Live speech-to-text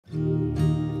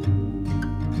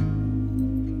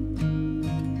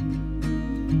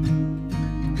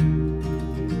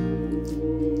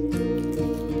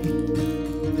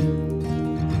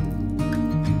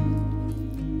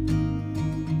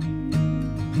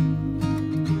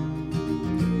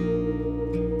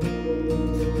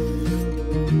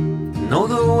know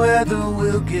the weather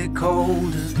will get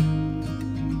colder,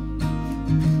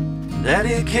 that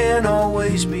it can't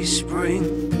always be spring.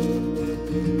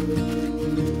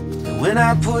 And when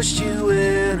I pushed you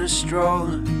in a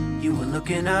stroller, you were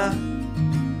looking up,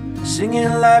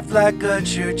 singing life like a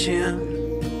church hymn.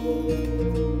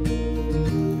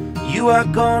 You are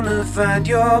gonna find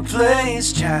your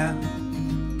place, child.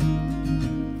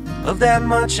 Of that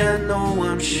much I know,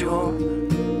 I'm sure.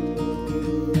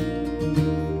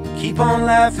 Keep on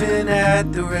laughing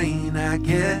at the rain, I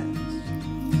guess.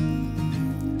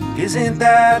 Isn't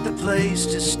that the place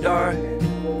to start?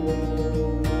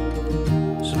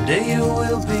 Someday you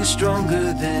will be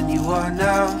stronger than you are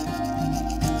now,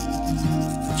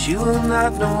 but you will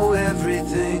not know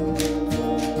everything.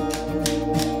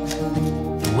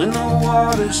 And when the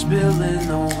water's spilling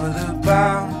over the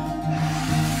bow,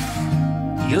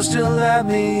 you'll still have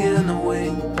me in the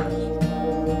wings.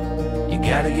 You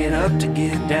gotta get up to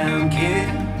get down, kid.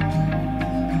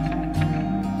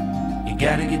 You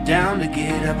gotta get down to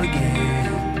get up again.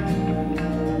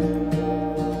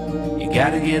 You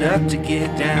gotta get up to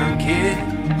get down, kid.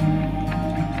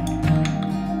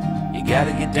 You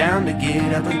gotta get down to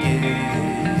get up again.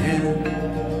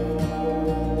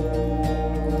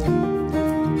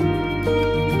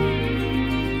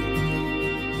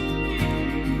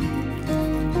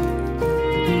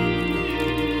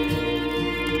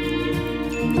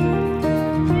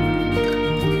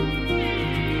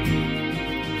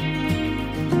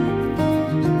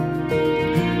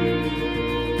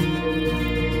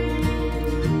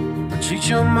 Treat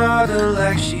your mother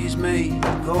like she's made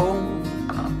of gold.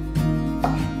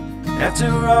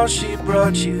 After all, she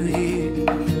brought you here.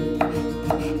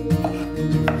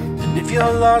 And if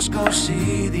you're lost, go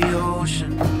see the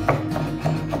ocean.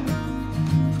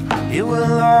 It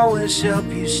will always help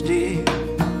you steer.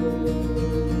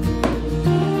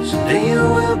 Someday you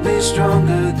will be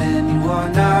stronger than you are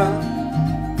now,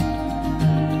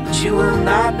 but you will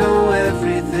not know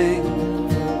everything.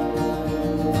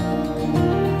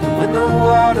 When the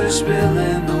water's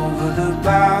spilling over the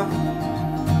bow,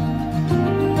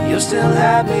 you'll still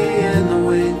have me in the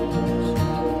wings.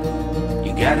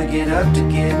 You gotta get up to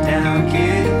get down,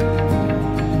 kid.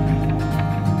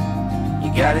 You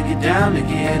gotta get down to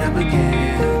get up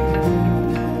again.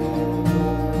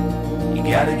 You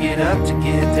gotta get up to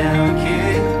get down,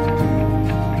 kid.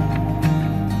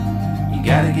 You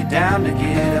gotta get down to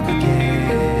get up again.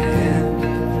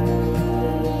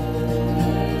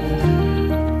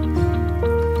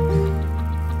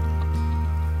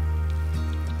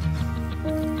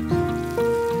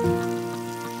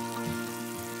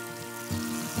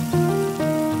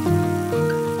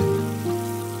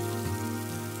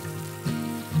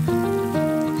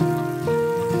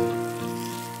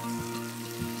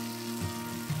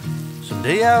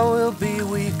 Someday I will be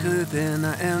weaker than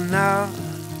I am now,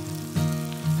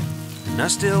 and I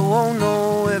still won't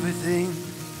know everything.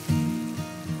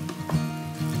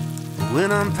 But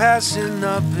when I'm passing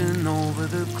up and over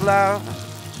the clouds,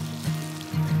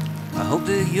 I hope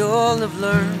that you'll have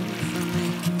learned from me.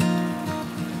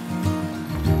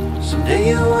 Someday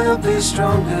you will be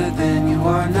stronger than you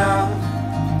are now,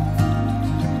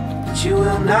 but you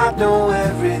will not know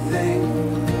everything.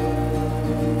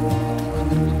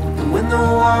 When the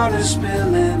water's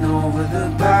spilling over the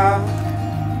bow,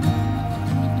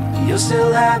 you'll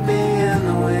still have me in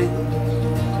the wings.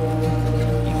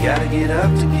 You gotta get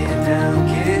up to get down,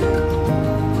 kid.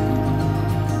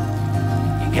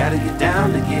 You gotta get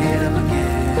down to get up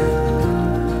again.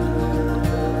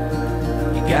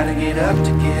 You gotta get up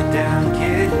to get down,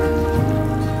 kid.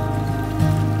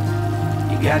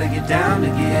 You gotta get down to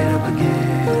get up again.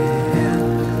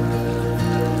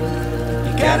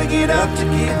 You gotta get up to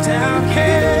get down,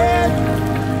 kid.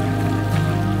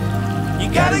 You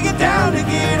gotta get down to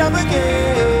get up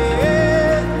again.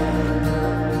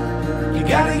 You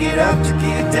gotta get up to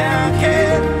get down,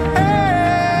 kid.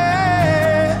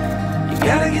 Hey, you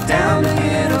gotta get down to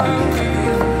get up again.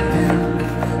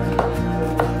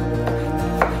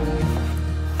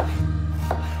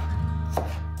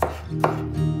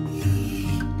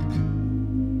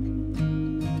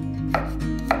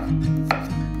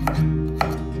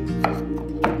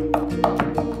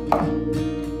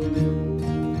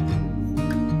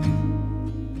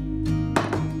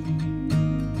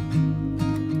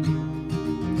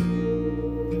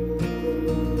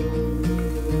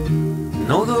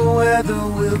 Know the weather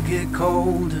will get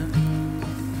colder,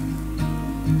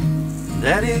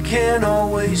 that it can't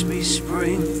always be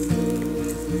spring.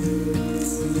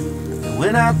 And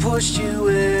when I pushed you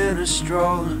in a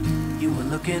stroller, you were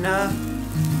looking up,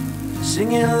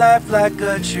 singing life like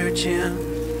a church hymn.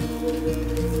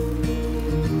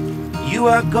 You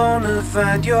are gonna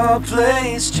find your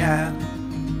place, child.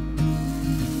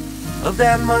 Of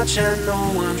that much I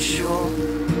know, I'm sure.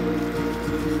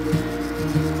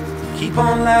 Keep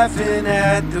on laughing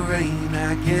at the rain,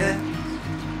 I guess.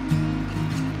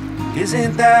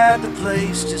 Isn't that the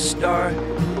place to start?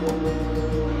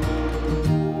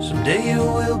 Someday you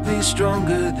will be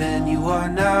stronger than you are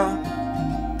now,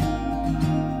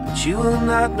 but you will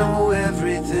not know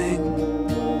everything.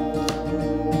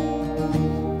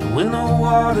 And when the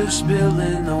water's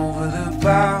spilling over the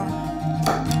bow,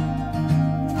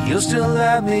 you'll still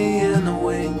have me in the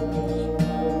wings.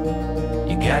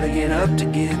 You gotta get up to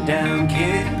get down,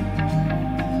 kid.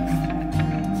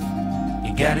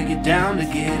 You gotta get down to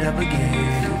get up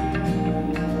again.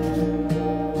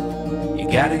 You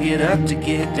gotta get up to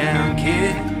get down,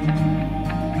 kid.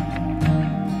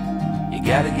 You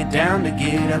gotta get down to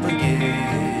get up again.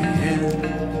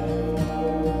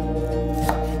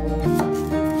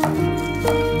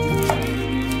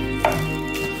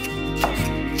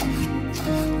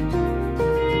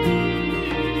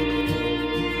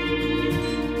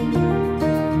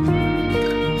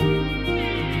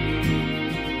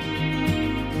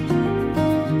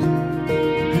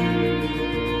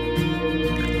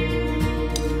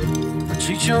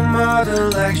 Treat your mother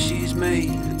like she's made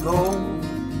of gold.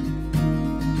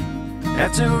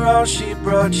 After all, she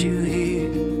brought you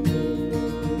here.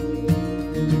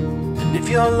 And if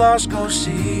you're lost, go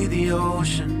see the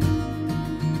ocean.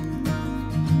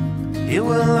 It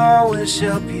will always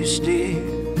help you steer.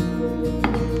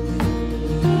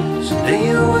 Someday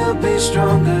you will be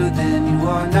stronger than you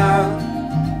are now,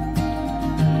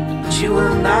 but you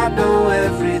will not know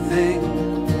everything.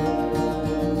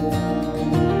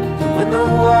 When the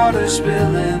water's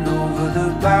spilling over the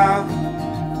bow,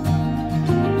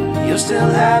 you'll still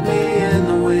have me in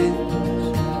the wings.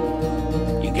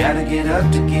 You gotta get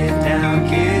up to get down,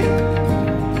 kid.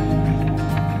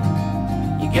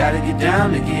 You gotta get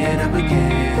down to get up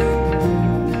again.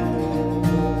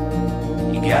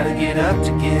 You gotta get up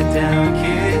to get down,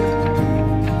 kid.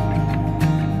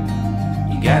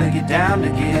 You gotta get down to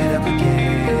get up again.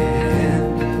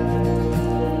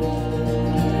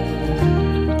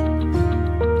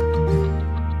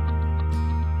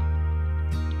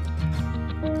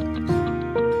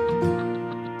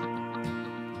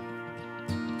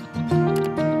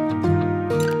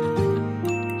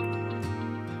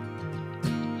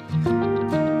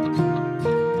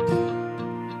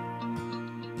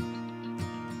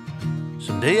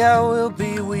 Someday I will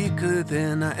be weaker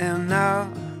than I am now,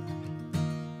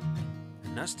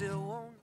 and I still won't.